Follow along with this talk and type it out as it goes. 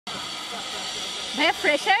ভাইয়া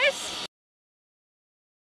ফ্রেশার্স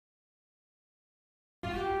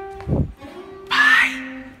ভাই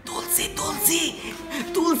তুলসী তুলসী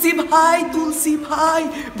তুলসী ভাই তুলসী ভাই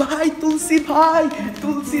ভাই তুলসী ভাই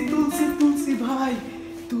তুলসী তুলসী তুলসী ভাই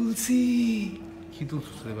তুলসী কি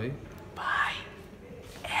তুলছিস রে ভাই? ভাই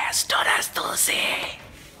এস্টোরাস তুলসী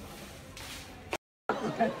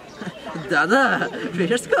দাদা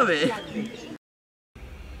ফ্রেশার্স কবে?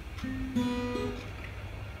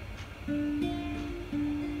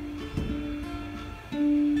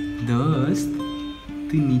 দোস্ত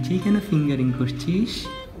তুই নিচেই কেন ফিঙ্গারিং করছিস?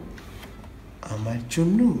 আমার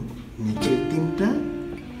জন্য নিচের তিনটা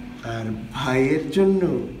আর ভাইয়ের জন্য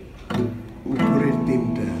উপরের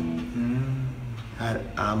তিনটা। আর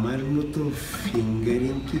আমার মতো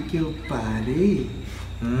ফিঙ্গারিং কি কেউ পারে?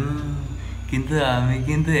 কিন্তু আমি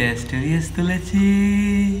কিন্তু অ্যাস্টোরিয়াস তুলেছি।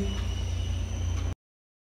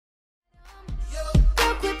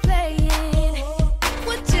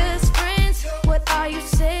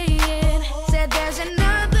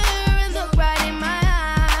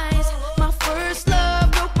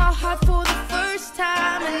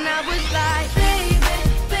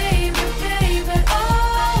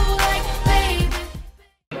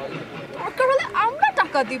 আমরা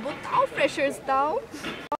টাকা দিব তাও ফ্রেশার্স দাও।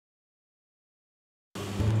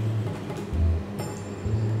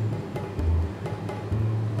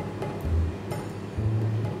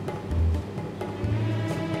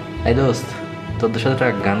 এই দোস্ত তোদের সাথে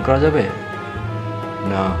একটা গান করা যাবে?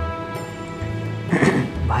 না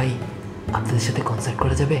ভাই আপনাদের সাথে কনসার্ট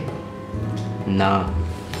করা যাবে? না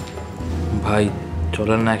ভাই,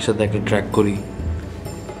 চলেন না একসাথে একটা ট্র্যাক করি।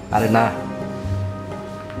 আরে না।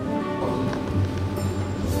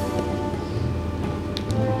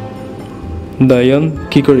 দায়ান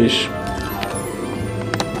কি করিস?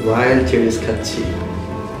 রয়্যাল চেরিস খাচ্ছি।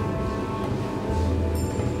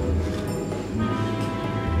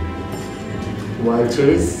 ওয়াইল্ড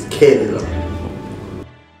চেরিস খেয়ে দিলাম।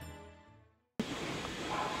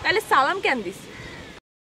 তাহলে সালাম কেন দিস?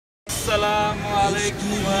 আসসালামু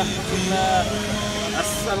আলাইকুম ওয়া রাহমাতুল্লাহ।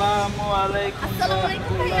 আসসালামু আলাইকুম ওয়া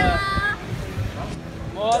রাহমাতুল্লাহ।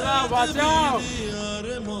 মওলা বাঁচাও।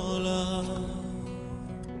 আরে মওলা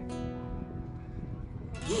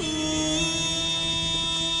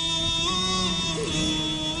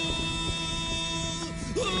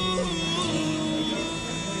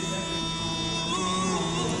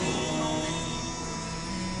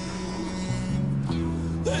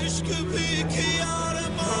इश्क भी किया रे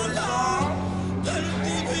मौला, दर्द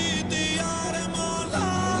भी दिया रे मौला,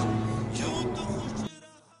 यूं तो खुश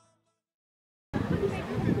रहा।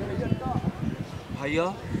 ভাইয়া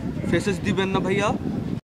ফ্রেশার্স দিবেন না ভাইয়া?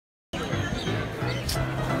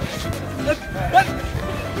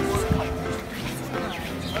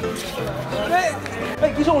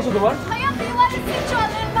 কি সমস্যা তোমার? ভাইয়া বিওয়াইসি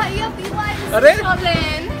চলেন, ভাইয়া বিওয়াইসি আরে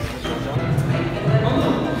চলেন।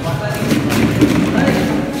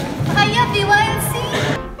 ভাইয়া বিওয়াইসি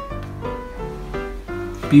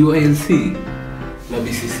বিওএলসি না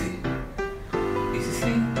বিসিসি?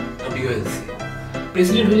 বিসিসি না বিওএলসি?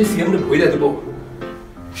 প্রেসিডেন্ট হলে সিএমরে ভইরা দেব।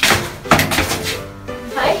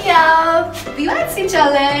 ভাইয়া বিওয়াইসি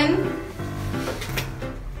চলেন।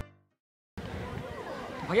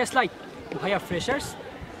 ভাইয়া স্লাইড, ভাইয়া ফ্রেশার্স।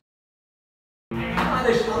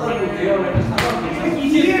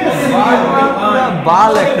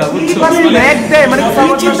 বাল একটা বুঝছো? ব্যাগ দে মানে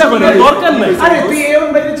কি চিন্তা করে দরকার নাই। আরে তুই এরকম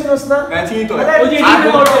বাইরে ছিলস না? ম্যাচই তো ওই যে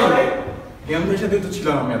এমদের সাথে তো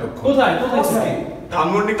ছিলাম আমি এতক্ষণ। কোথায় কোথায়?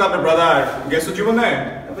 ধানমন্ডি ক্লাবের ব্রাদার গেছো জীবনে?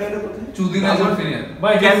 চুদি না জোর ফিরিয়ে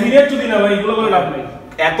ভাই সিরিয়াস চুদি না ভাই, এগুলো করে লাভ নাই।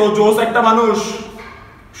 এত জোস একটা মানুষ,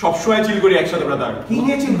 সবসময় চিল করি একসাথে ব্রাদার। কি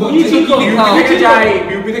নিয়ে চিন্তা?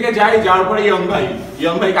 বিউপি থেকে যাই যাওয়ার পরে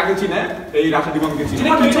ইয়ং ভাই কাকে চিনে? এই রাশা দিবনকে চিনে।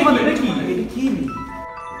 কি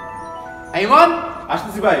আইমান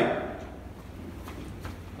আসতেছি ভাই।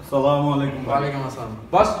 আসসালামু আলাইকুম। ওয়ালাইকুম আসসালাম।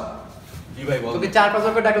 বস জি ভাই বল। তোকে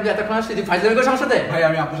 4-5 বার ডাকলে তুই এতক্ষণ আসছিস, তুই ফাইজলামি করিস আমার সাথে? ভাই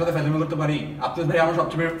আমি আপনার সাথে ফ্যামিলি করতে পারি? আপনার ভাই আমার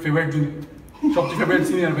সবচেয়ে ফেভারিট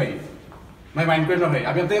সিনিয়র ভাই। ভাই মাইন্ড করেন না ভাই,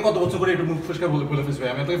 আমি আপনাকে কত বছর করে একটু মুখ ফুসকা বলে ফেস ভাই।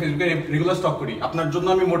 আমি আপনাকে ফেসবুকে রেগুলার স্টক করি। আপনার জন্য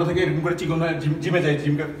আমি মোটা থেকে এরকম করে চিকন হয়ে জিমে যাই।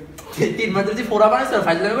 3 মাস ধরে ফোরা বানাইছ,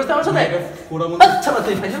 ফাইজলামি করিস আমার সাথে? ফোরা মধ্যে আচ্ছা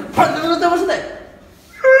তুই ফাইজলামি করিস আমার সাথে?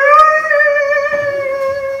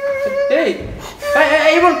 এই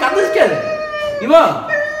এই ইমন কাঁদিস কেন? ইমন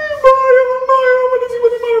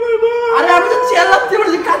আরে আমি তো চেল্লাতে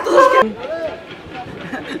বলছি, কাঁদছিস কেন?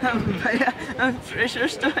 ভাইয়া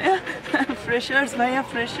ফ্রেশার্স তো ভাইয়া ফ্রেশার্স ভাইয়া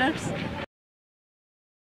ফ্রেশার্স।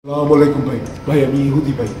 আসসালামু আলাইকুম ভাই। ভাই আমি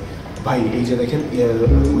ইহুদি ভাই। ভাই এই যে দেখেন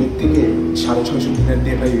ওয়েব থেকে 650 দিনার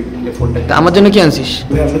দিয়ে ভাই ফোনটা। আমার জন্য কি আনছিস?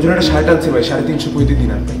 ভাই আপনার জন্য একটা শার্ট আনছি ভাই, 350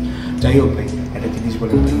 দিনার ভাই। যাই হোক ভাই একটা জিনিস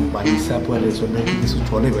বলেন ভাই, মালিসা আপুয়ারের জন্য কি কিছু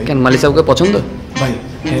চলে ভাই? কেন মালিসা ওকে পছন্দ? ভাই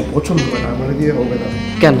হ্যাঁ পছন্দ, না আমার দিয়ে হবে না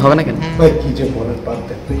কেন হবে না কেন? ভাই। কি যে বলেন বাদ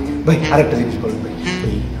দেন ভাই। ভাই আরেকটা জিনিস বলেন ভাই,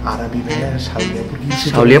 ওই আরবি ভাইয়া শাওলি আপু কি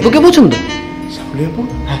শাওলি আপুকে পছন্দ? শাওলি আপু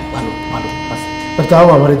হ্যাঁ ভালো ভালো আছে, তাও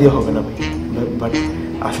আমার দিয়ে হবে না ভাই। বাট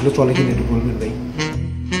আসলে চলে কিনা একটু বলবেন ভাই।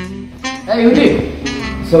 এই হুডি,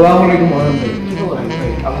 আসসালামু আলাইকুম মহান ভাই। কি খবর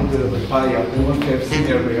ভাই? আলহামদুলিল্লাহ ভাই। ভাই আপনি আমার ফেভারিট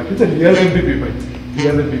সিনিয়র ভাই, আপনি তো রিয়েল এমভিপি ভাই,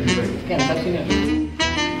 রিয়েল এমভিপি ভাই। কেন তার সিনিয়র?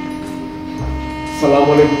 আসসালামু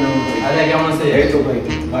আলাইকুম ভাই। আরে কেমন আছিস? এই তো ভাই।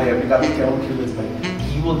 ভাই আপনি কালকে কেমন খেলেন ভাই?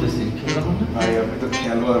 কি বলতেছিস? খেললাম না ভাই আপনি তো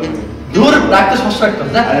খেলোয়াড় ভাই। দূর রাখতে সমস্যা রাখতাম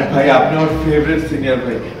না। আরে ভাই আপনি আমার ফেভারিট সিনিয়র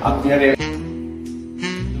ভাই, আপনি আর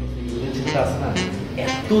আছে না,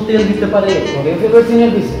 এত তেল দিতে পারে তোরে ফেভারিট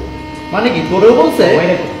সিনিয়র দিছে মানে কি তোরেও বলছে?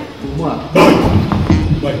 মা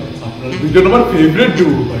ভাই আপনারা দুইজন আমার ফেভারিট ডু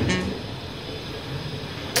ভাই।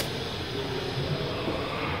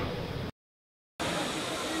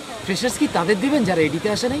 ফ্রেশার্স কি তাদের দিবেন যারা এডিতে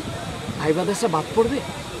আসে নাই? ভাই বাদাসরা বাদ পড়বে?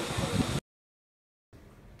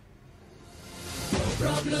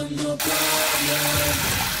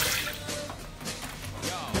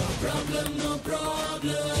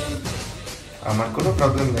 আমার কোনো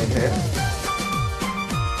প্রবলেম নেই ভাই।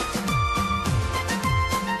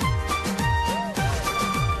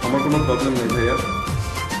 আমার কোনো প্রবলেম নেই ভাইয়া,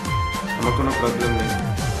 আমার কোনো প্রবলেম নেই।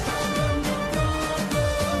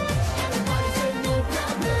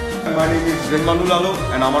 My name is Renmanul Alo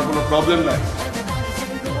and আমার কোনো প্রবলেম নাই।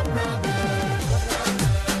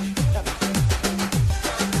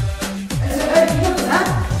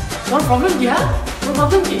 তোমার প্রবলেম কি? হ্যাঁ তোমার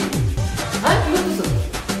প্রবলেম কি? হ্যাঁ কি করতেছো?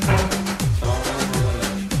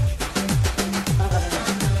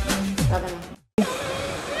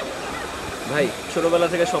 ভাই ছোটবেলা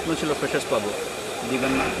থেকে স্বপ্ন ছিল ফ্রেশার্স পাবো,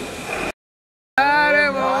 দিবেন না? আরে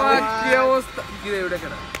বাবা কি অবস্থা, কি রে ওটা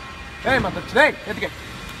কেন? এই মাথা রে এদিকে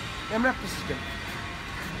আমরা প্রেসিডেন্ট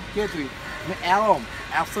কে তুই? আমি অ্যালম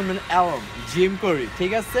অ্যাবসেন্ট মানে অ্যালম জিম করি,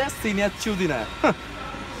 ঠিক আছে? সিনিয়র চুদি না।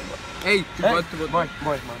 এই তুই বল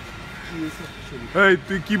বল এই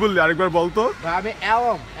তুই কি বললি আরেকবার বল তো? ভাই আমি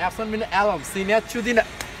অ্যালম অ্যাবসেন্ট মানে অ্যালম সিনিয়র চুদি না।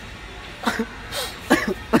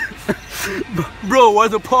 Bro,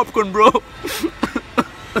 what's the popcorn, bro?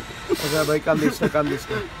 আচ্ছা ভাই কান্দিস না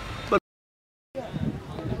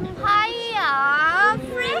ভাইয়া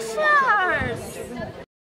ফ্রেশার্স।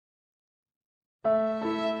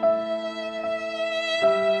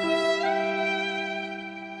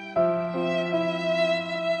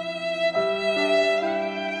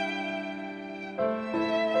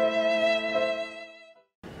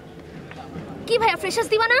 কি ভাইয়া ফ্রেশার্স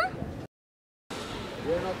দিবা না?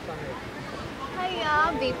 ভাইয়া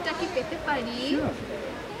বেবটা কি পেতে পারি?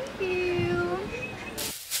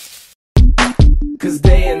 Cause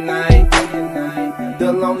day and night, the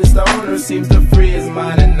lonely stoner seems to free his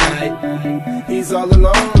mind at night. He's all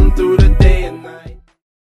alone through the day and night.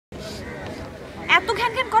 এত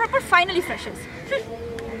ঘ্যান ঘ্যান করার পর ফাইনালি ফ্রেশার্স।